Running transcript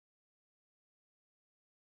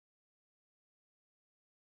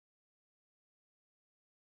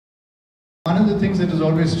One of the things that has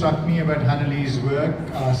always struck me about Hannelie's work,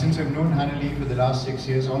 since I've known Hannelie for the last 6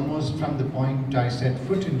 years, almost from the point I set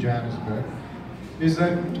foot in Johannesburg, is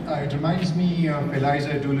that it reminds me of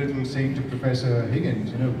Eliza Doolittle saying to Professor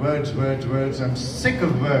Higgins, words, words, words, I'm sick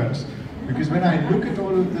of words. Because when I look at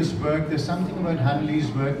all of this work, there's something about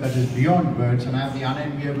Hannelie's work that is beyond words, and I have the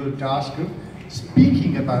unenviable task of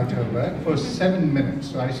speaking about her work for 7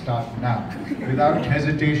 minutes. So I start now, without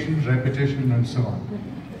hesitation, repetition, and so on.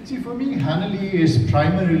 See, for me, Hannelie is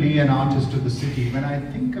primarily an artist of the city. When I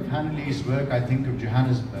think of Hannelie's work, I think of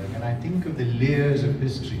Johannesburg, and I think of the layers of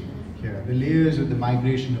history here, the layers of the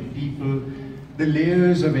migration of people, the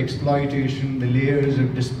layers of exploitation, the layers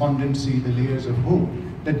of despondency, the layers of hope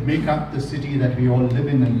that make up the city that we all live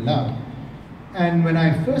in and love. And when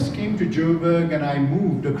I first came to Joburg and I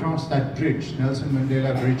moved across that bridge, Nelson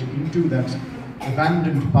Mandela Bridge, into that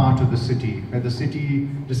abandoned part of the city, where the city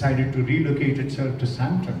decided to relocate itself to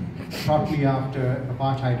Sandton shortly after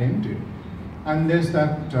apartheid ended. And there's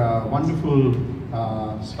that wonderful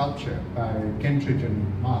sculpture by Kentridge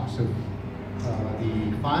and Marx of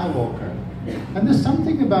the Firewalker. And there's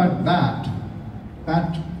something about that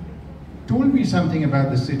told me something about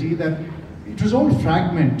the city, that it was all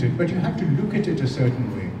fragmented, but you had to look at it a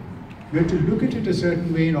certain way. You had to look at it a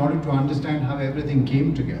certain way in order to understand how everything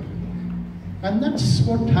came together. And that's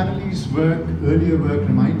what Hannelie's work, earlier work,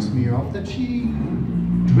 reminds me of, that she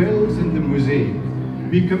dwells in the mosaic.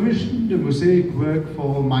 We commissioned a mosaic work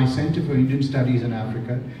for my Center for Indian Studies in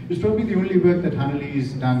Africa. It's probably the only work that Hannelie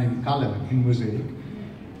has done in color, in mosaic.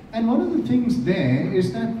 And one of the things there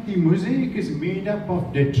is that the mosaic is made up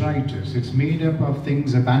of detritus. It's made up of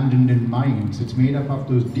things abandoned in mines. It's made up of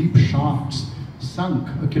those deep shafts sunk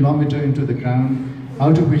a kilometer into the ground,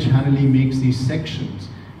 out of which Hannelie makes these sections.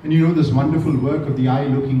 And you know this wonderful work of the eye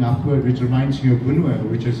looking upward, which reminds me of Bunwell,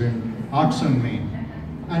 which is in Artson, Maine.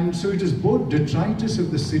 And so it is both detritus of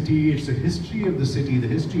the city, it's the history of the city, the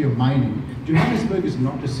history of mining. Johannesburg is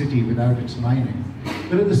not a city without its mining.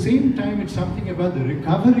 But at the same time, it's something about the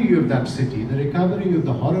recovery of that city, the recovery of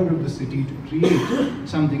the horror of the city to create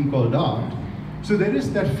something called art. So there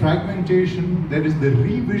is that fragmentation, there is the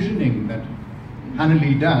revisioning that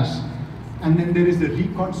Hannelie does, and then there is the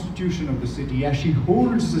reconstitution of the city as she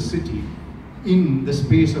holds the city in the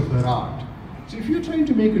space of her art. So if you're trying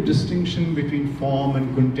to make a distinction between form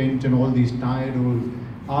and content and all these tired old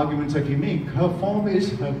arguments that you make, her form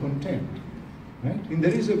is her content. Right? And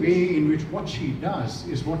there is a way in which what she does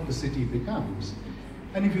is what the city becomes.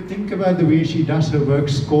 And if you think about the way she does her work,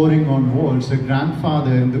 scoring on walls, her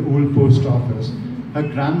grandfather in the old post office, her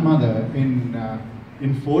grandmother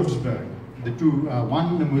in Fordsburg, the two,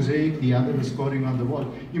 one the mosaic, the other the scoring on the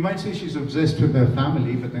wall. You might say she's obsessed with her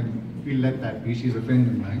family, but then we'll let that be, she's a friend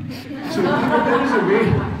of mine. So there is a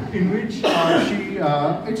way in which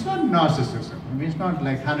it's not narcissism. I mean, it's not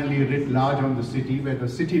like Hannelie writ large on the city, where the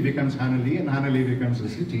city becomes Hannelie and Hannelie becomes the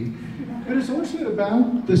city. But it's also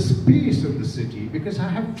about the space of the city, because I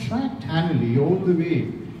have tracked Hannelie all the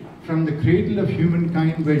way from the cradle of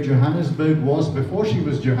humankind, where Johannesburg was before she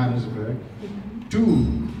was Johannesburg,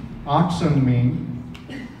 to Artson, Maine,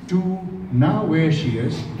 to now where she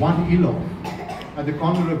is, One Eloff, at the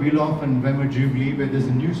corner of Eloff and Weimar Jubilee, where there's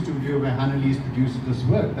a new studio where Hannelie's produced this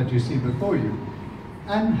work that you see before you.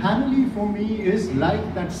 And Hannelie for me is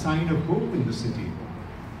like that sign of hope in the city,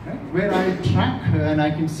 right? Where I track her and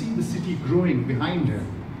I can see the city growing behind her.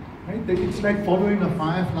 Right? It's like following a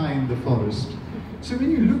firefly in the forest. So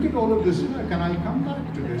when you look at all of this work, and I'll come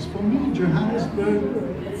back to this, for me Johannesburg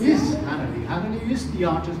is Hannelie. Hannelie is the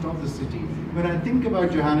artist of the city. When I think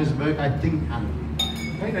about Johannesburg, I think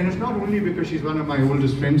Hannelie. Right? And it's not only because she's one of my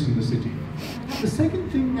oldest friends in the city. The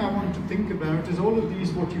second thing I want to think about is all of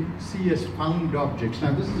these, what you see as found objects.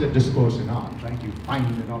 Now this is a discourse in art, right? You find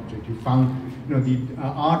an object, you found, the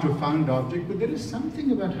art of found object, but there is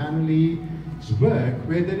something about Hannelie's work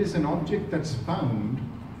where there is an object that's found,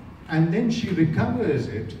 and then she recovers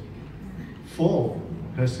it for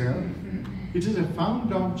herself. It is a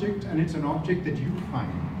found object, and it's an object that you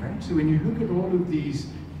find, right? So when you look at all of these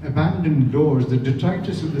abandoned doors, the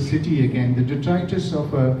detritus of the city again, the detritus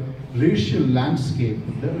of a racial landscape,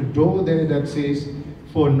 the door there that says,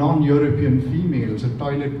 for non-European females, a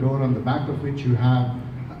toilet door on the back of which you have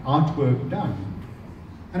artwork done.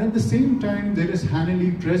 And at the same time, there is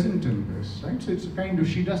Hannelie present in this, right? So it's a kind of,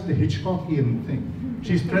 she does the Hitchcockian thing.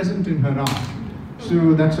 She's present in her art.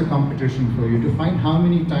 So that's a competition for you, to find how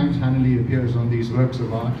many times Hannelie appears on these works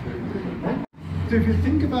of art. So if you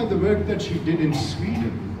think about the work that she did in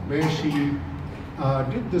Sweden, where she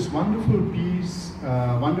did this wonderful piece,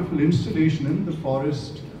 wonderful installation in the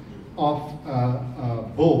forest of a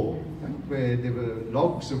bow right, where there were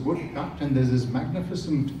logs of wood cut, and there's this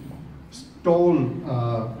magnificent tall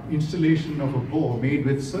installation of a boar made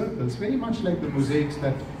with circles, very much like the mosaics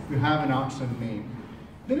that you have in Arts and Maine.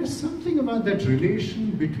 There is something about that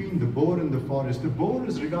relation between the boar and the forest. The boar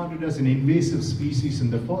is regarded as an invasive species in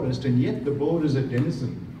the forest, and yet the boar is a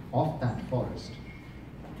denizen of that forest.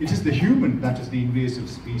 It is the human that is the invasive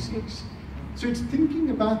species. So it's thinking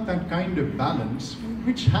about that kind of balance,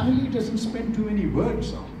 which Hannelie doesn't spend too many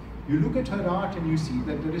words on. You look at her art and you see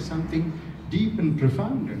that there is something deep and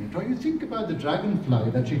profound in it. Or you think about the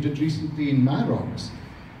dragonfly that she did recently in Marocs,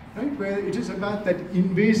 right, where it is about that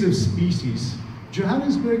invasive species.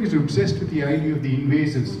 Johannesburg is obsessed with the idea of the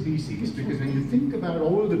invasive species, because when you think about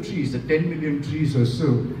all the trees, the 10 million trees or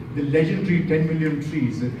so, the legendary 10 million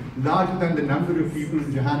trees, larger than the number of people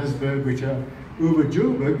in Johannesburg which are over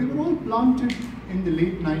Joburg, they were all planted in the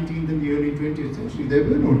late 19th and the early 20th century. There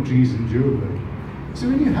were no trees in Joburg. So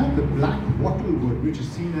when you have the black wattlewood, which is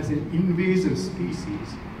seen as an invasive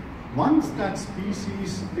species, once that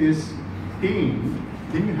species is tamed,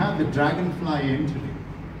 then you have the dragonfly entering.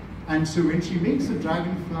 And so when she makes a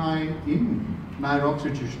dragonfly in Marocs,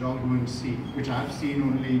 which you should all go and see, which I've seen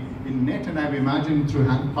only in net and I've imagined through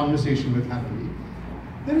conversation with Hannelie,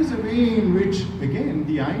 there is a way in which, again,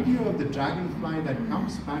 the idea of the dragonfly that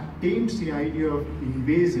comes back tames the idea of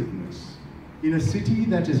invasiveness in a city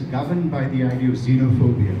that is governed by the idea of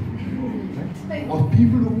xenophobia, right? Of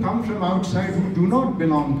people who come from outside who do not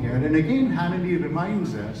belong here. And again, Hannelie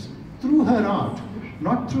reminds us, through her art,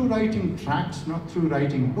 not through writing tracts, not through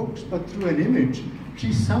writing books, but through an image,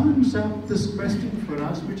 she summons up this question for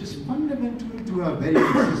us, which is fundamental to our very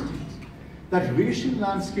existence. That racial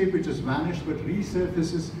landscape which has vanished but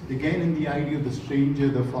resurfaces again in the idea of the stranger,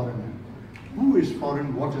 the foreigner. Who is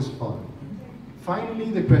foreign? What is foreign? Finally,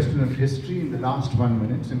 the question of history in the last 1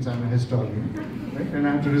 minute, since I'm a historian, right? And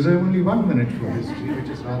I have to reserve only 1 minute for history, which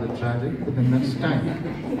is rather tragic, but then that's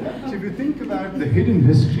time. So if you think about the hidden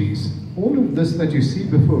histories, all of this that you see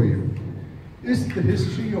before you is the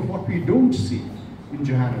history of what we don't see in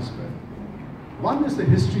Johannesburg. One is the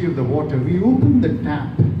history of the water. We open the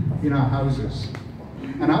tap in our houses,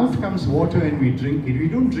 and out comes water and we drink it. We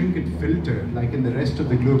don't drink it filtered like in the rest of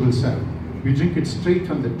the global south. We drink it straight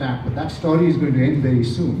from the tap, but that story is going to end very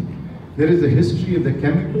soon. There is the history of the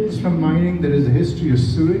chemicals from mining, there is the history of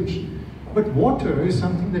sewage, but water is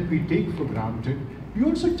something that we take for granted. We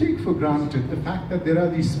also take for granted the fact that there are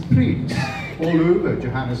these streets all over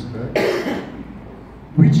Johannesburg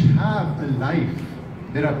which have a life.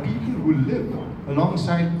 There are people who live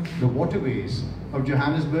alongside the waterways of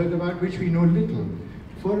Johannesburg about which we know little.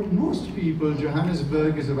 For most people,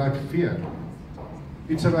 Johannesburg is about fear.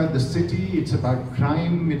 It's about the city, it's about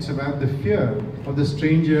crime, it's about the fear of the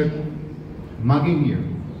stranger mugging you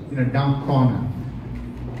in a dark corner.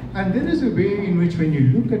 And there is a way in which when you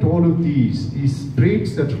look at all of these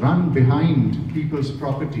streets that run behind people's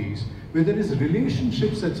properties, where there is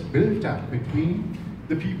relationships that's built up between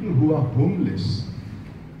the people who are homeless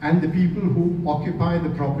and the people who occupy the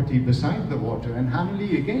property beside the water. And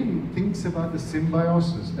Hannelie again thinks about the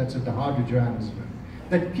symbiosis that's at the heart of Johannesburg,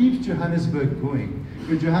 that keeps Johannesburg going.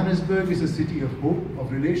 Because Johannesburg is a city of hope,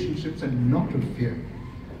 of relationships, and not of fear.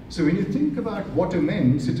 So when you think about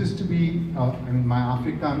Watermense, it is to be, I mean, my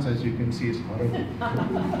Afrikaans, as you can see, is horrible.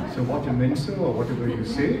 So Watermense, or whatever you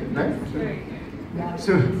say, right?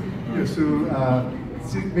 So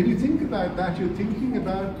when you think about that, you're thinking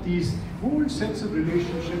about these whole sets of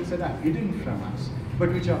relationships that are hidden from us,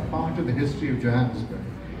 but which are part of the history of Johannesburg.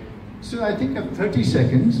 So I think I have 30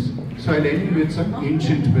 seconds, so I'll end with some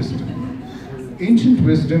ancient wisdom. Ancient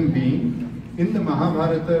wisdom being, in the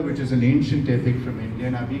Mahabharata, which is an ancient epic from India,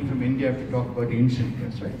 and I've been from India, I have to talk about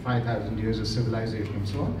ancientness, right? 5,000 years of civilization and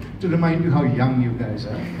so on, to remind you how young you guys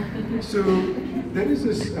are. So there is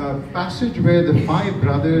this passage where the 5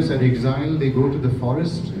 brothers are exiled, they go to the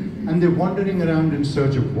forest, and they're wandering around in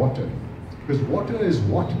search of water. Because water is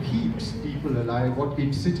what keeps people alive, what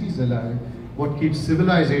keeps cities alive, what keeps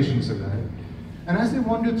civilizations alive. And as they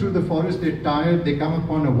wander through the forest, they're tired, they come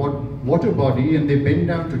upon a water body and they bend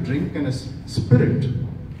down to drink, and a spirit,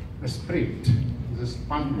 this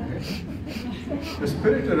pun, right? The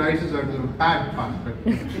spirit arises out of the bad pun.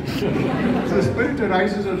 So the spirit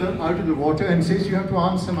arises out of the water and says, you have to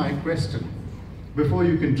answer my question before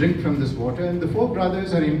you can drink from this water. And the 4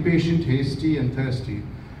 brothers are impatient, hasty, and thirsty.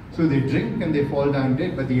 So they drink and they fall down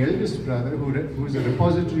dead. But the eldest brother, who is a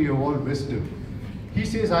repository of all wisdom, he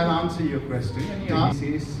says, I'll answer your question. And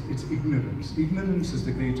he says, it's ignorance. Ignorance is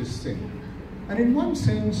the greatest sin. And in one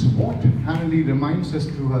sense, what Hannelie reminds us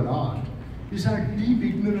through her art is our deep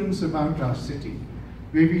ignorance about our city.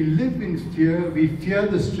 where we live in fear, we fear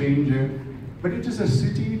the stranger, but it is a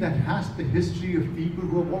city that has the history of people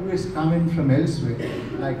who have always come in from elsewhere,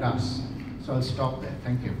 like us. So I'll stop there.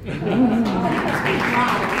 Thank you.